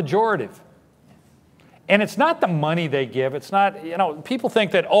not a pejorative. And it's not the money they give. It's not, you know, people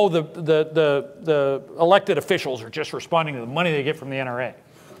think that, oh, the elected officials are just responding to the money they get from the NRA.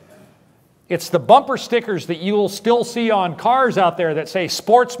 It's the bumper stickers that you will still see on cars out there that say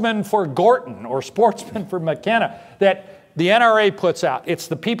sportsman for Gorton or sportsman for McKenna that the NRA puts out. It's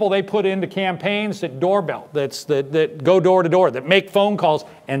the people they put into campaigns that doorbell, that go door to door, that make phone calls,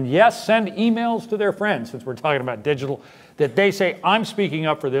 and yes, send emails to their friends, since we're talking about digital, that they say, I'm speaking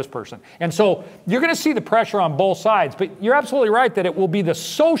up for this person. And so you're going to see the pressure on both sides, but you're absolutely right that it will be the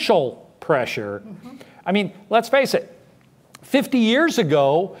social pressure. I mean, let's face it, 50 years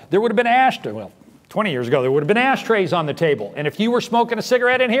ago, there would have been 20 years ago, there would have been ashtrays on the table. And if you were smoking a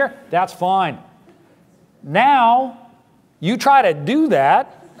cigarette in here, that's fine. Now, you try to do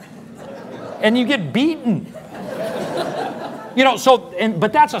that, and you get beaten. You know,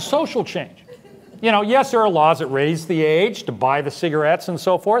 but that's a social change. You know, yes, there are laws that raise the age to buy the cigarettes and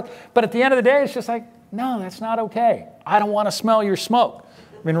so forth, but at the end of the day, it's just like, no, that's not okay. I don't want to smell your smoke.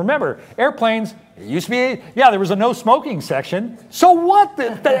 I mean, remember, airplanes, it used to be, yeah, there was a no smoking section. So what?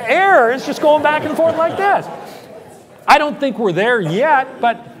 The air is just going back and forth like this. I don't think we're there yet,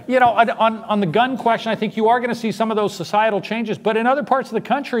 but you know, on the gun question, I think you are going to see some of those societal changes. But in other parts of the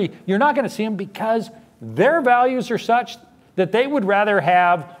country, you're not going to see them because their values are such that they would rather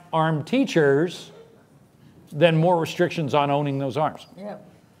have armed teachers than more restrictions on owning those arms. Yep.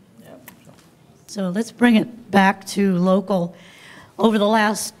 So let's bring it back to local. Over the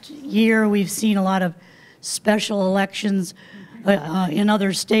last year, we've seen a lot of special elections in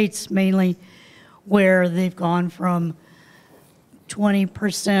other states mainly where they've gone from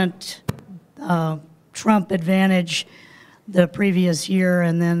 20% Trump advantage the previous year,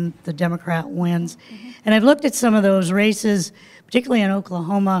 and then the Democrat wins. And I've looked at some of those races, particularly in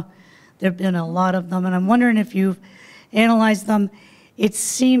Oklahoma. There have been a lot of them, and I'm wondering if you've analyzed them.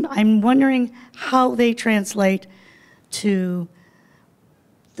 I'm wondering how they translate to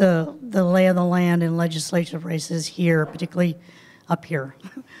the lay of the land in legislative races here, particularly up here,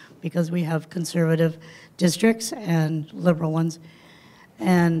 because we have conservative districts and liberal ones.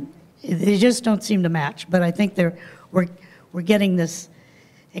 And they just don't seem to match. But I think we're getting this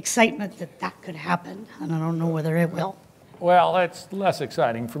excitement that could happen, and I don't know whether it will. Well, it's less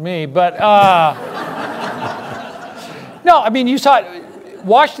exciting for me, but no, I mean, you saw it.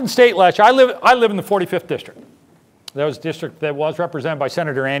 Washington State last year. I live in the 45th district. That was a district that was represented by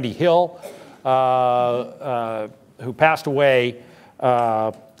Senator Andy Hill, who passed away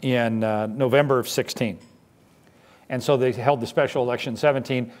in November of 16. And so they held the special election in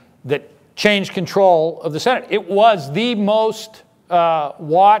 17 that changed control of the Senate. It was the most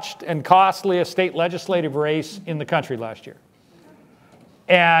watched and costliest state legislative race in the country last year.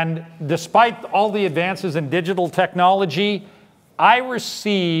 And despite all the advances in digital technology, I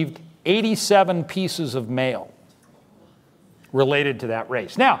received 87 pieces of mail related to that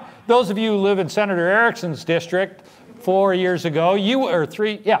race. Now, those of you who live in Senator Erickson's district 4 years ago,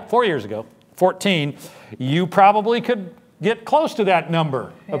 4 years ago, 14, you probably could get close to that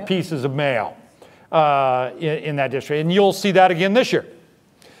number of pieces of mail in that district, and you'll see that again this year.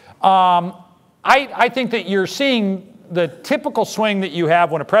 I think that you're seeing the typical swing that you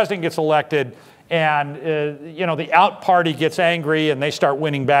have when a president gets elected and you know, the out party gets angry and they start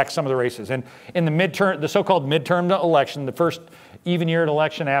winning back some of the races. And in the so-called midterm election, the first even-year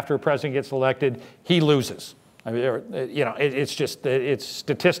election after a president gets elected, he loses. I mean, you know, it's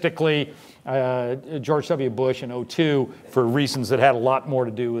statistically George W. Bush in 2002, for reasons that had a lot more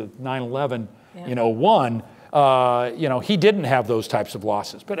to do with 9/11 in 2001, you know, he didn't have those types of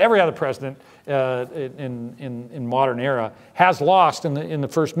losses. But every other president in modern era has lost in the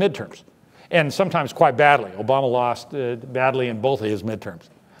first midterms, and sometimes quite badly. Obama lost badly in both of his midterms.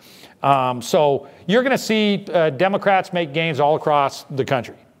 So you're going to see Democrats make gains all across the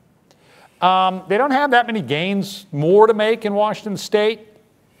country. They don't have that many gains more to make in Washington State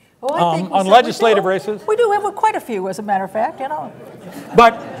on legislative races. We do have quite a few, as a matter of fact, you know.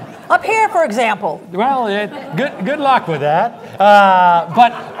 But up here, for example. Well, good luck with that.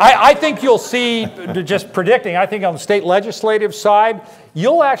 But I think you'll see, just predicting, I think on the state legislative side,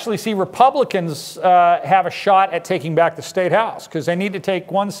 you'll actually see Republicans have a shot at taking back the state house, because they need to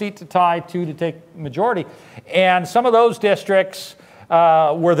take 1 seat to tie, 2 to take majority. And some of those districts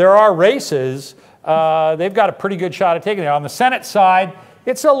where there are races, they've got a pretty good shot at taking it. On the Senate side,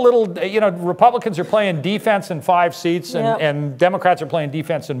 it's a little, you know, Republicans are playing defense in 5 seats, and Democrats are playing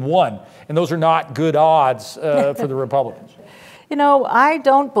defense in 1. And those are not good odds for the Republicans. You know, I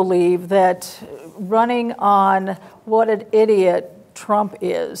don't believe that running on what an idiot Trump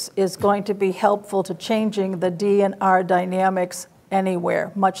is going to be helpful to changing the DNR dynamics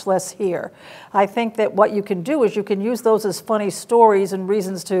anywhere, much less here. I think that what you can do is you can use those as funny stories and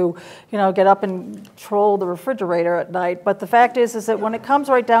reasons to, get up and troll the refrigerator at night. But the fact is that when it comes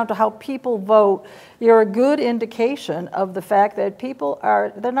right down to how people vote, you're a good indication of the fact that people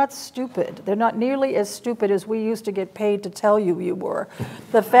they're not stupid. They're not nearly as stupid as we used to get paid to tell you were.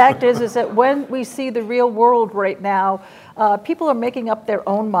 The fact is that when we see the real world right now, people are making up their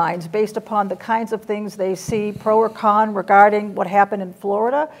own minds based upon the kinds of things they see, pro or con, regarding what happened in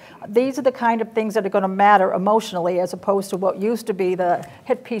Florida. These are the kind of things that are going to matter emotionally as opposed to what used to be the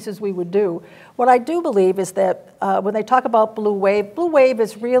hit pieces we would do. What I do believe is that when they talk about blue wave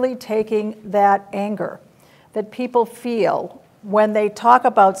is really taking that anger that people feel when they talk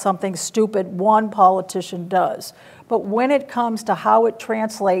about something stupid one politician does. But when it comes to how it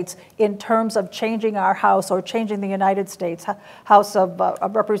translates in terms of changing our House or changing the United States House of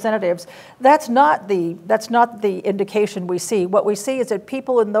Representatives, that's not the indication we see. What we see is that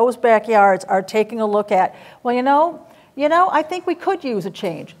people in those backyards are taking a look at, well, I think we could use a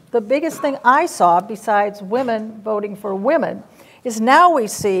change. The biggest thing I saw, besides women voting for women, is now we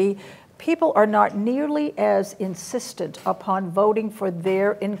see people are not nearly as insistent upon voting for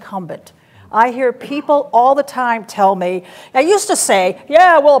their incumbent. I hear people all the time tell me, I used to say,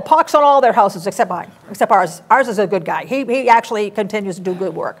 yeah, well, pox on all their houses except mine, except ours. Ours is a good guy. He actually continues to do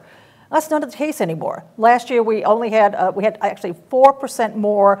good work. That's not the case anymore. Last year we only had, we had actually 4%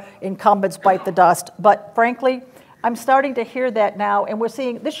 more incumbents bite the dust, but frankly, I'm starting to hear that now, and we're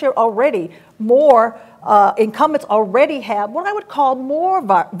seeing this year already more incumbents already have what I would call more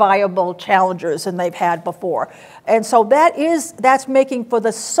viable challengers than they've had before. And so that's making for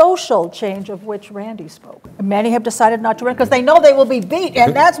the social change of which Randy spoke. Many have decided not to run because they know they will be beat,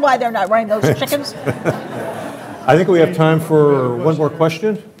 and that's why they're not running those chickens. I think we have time for one more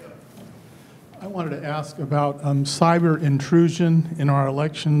question. I wanted to ask about cyber intrusion in our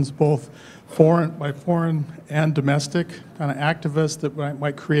elections, both foreign and domestic, kind of activists that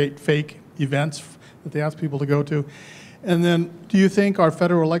might create fake events that they ask people to go to. And then, do you think our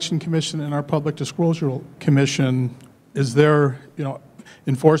Federal Election Commission and our Public Disclosure Commission, is their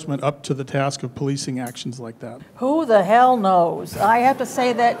enforcement up to the task of policing actions like that? Who the hell knows? I have to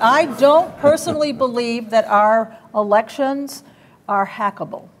say that I don't personally believe that our elections are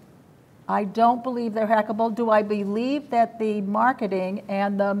hackable. I don't believe they're hackable. Do I believe that the marketing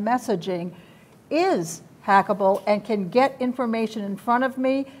and the messaging is hackable and can get information in front of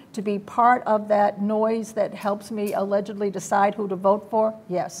me to be part of that noise that helps me allegedly decide who to vote for?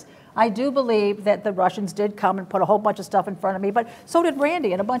 Yes. I do believe that the Russians did come and put a whole bunch of stuff in front of me, but so did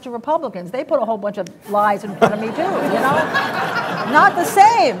Randy and a bunch of Republicans. They put a whole bunch of lies in front of me too, Not the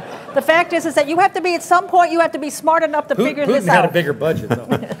same. The fact is that you have to be, at some point, you have to be smart enough to figure this out. Putin had a bigger budget, though.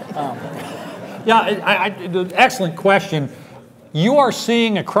 Excellent question. You are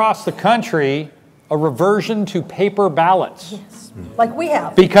seeing across the country a reversion to paper ballots. Yes, like we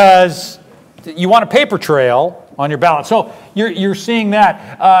have. Because you want a paper trail on your ballot. So you're seeing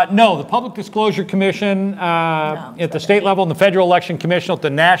that. No, the Public Disclosure Commission at the state level and the Federal Election Commission at the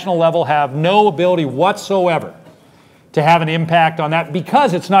national level have no ability whatsoever to have an impact on that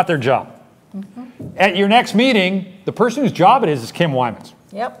because it's not their job. Mm-hmm. At your next meeting, the person whose job it is Kim Wyman's.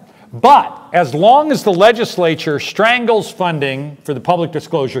 Yep. But as long as the legislature strangles funding for the Public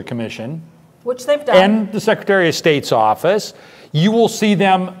Disclosure Commission, which they've done, and the Secretary of State's office, you will see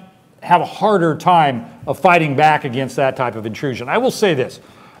them have a harder time of fighting back against that type of intrusion. I will say this.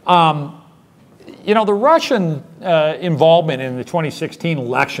 The Russian involvement in the 2016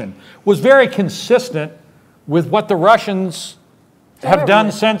 election was very consistent with what the Russians have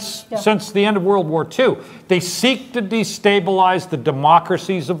done since the end of World War II. They seek to destabilize the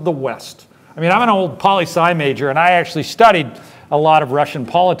democracies of the West. I mean, I'm an old poli-sci major, and I actually studied a lot of Russian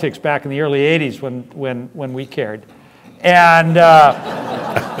politics back in the early 80s when we cared. And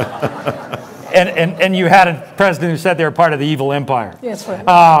and you had a president who said they were part of the evil empire. Yes, right.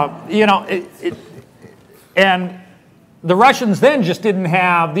 And the Russians then just didn't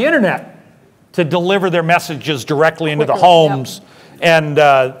have the internet to deliver their messages directly into the homes and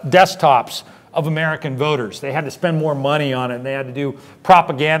desktops of American voters. They had to spend more money on it, and they had to do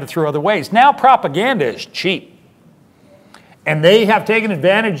propaganda through other ways. Now propaganda is cheap. And they have taken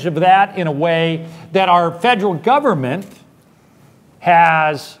advantage of that in a way that our federal government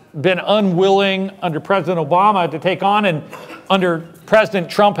has been unwilling under President Obama to take on, and under President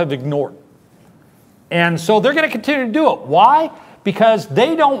Trump have ignored. And so they're going to continue to do it. Why? Because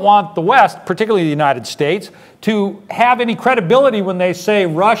they don't want the West, particularly the United States, to have any credibility when they say,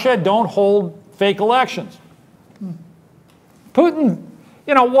 Russia, don't hold fake elections. Putin,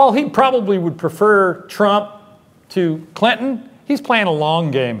 you know, while he probably would prefer Trump to Clinton, he's playing a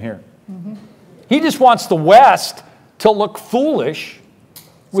long game here. He just wants the West to look foolish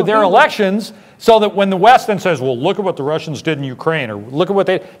with their elections so that when the West then says, well, look at what the Russians did in Ukraine, or look at what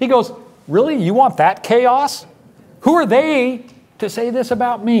he goes, really, you want that chaos? Who are they to say this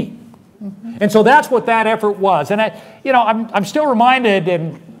about me? And so that's what that effort was. And I'm still reminded,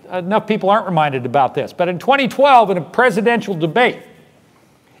 and enough people aren't reminded about this, but in 2012 in a presidential debate,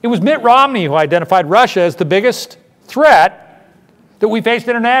 it was Mitt Romney who identified Russia as the biggest threat that we faced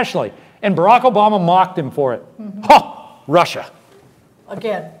internationally. And Barack Obama mocked him for it. Ha! Russia.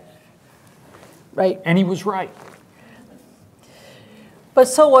 Again. Right. And he was right. But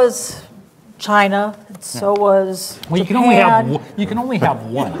so was China, and so was well, Japan. You can only have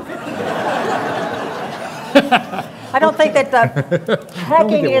one. I don't think that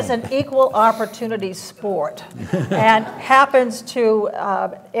hacking is an equal opportunity sport and happens to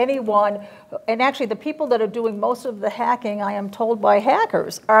anyone. And actually, the people that are doing most of the hacking, I am told by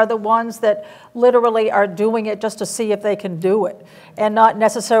hackers, are the ones that literally are doing it just to see if they can do it and not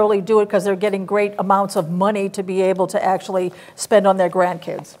necessarily do it because they're getting great amounts of money to be able to actually spend on their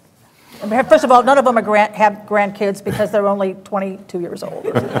grandkids. I mean, first of all, none of them have grandkids because they're only 22 years old.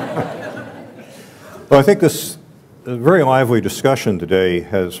 Well, I think this very lively discussion today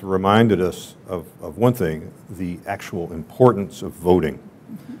has reminded us of one thing, the actual importance of voting.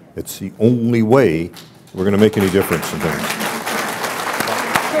 It's the only way we're going to make any difference in things.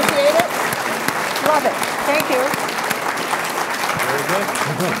 Appreciate it. Love it. Thank you. Very good.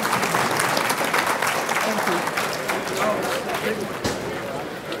 Thank you.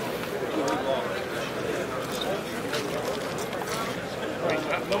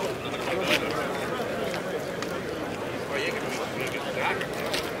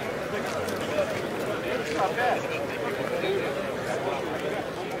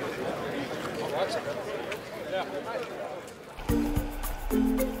 Yeah.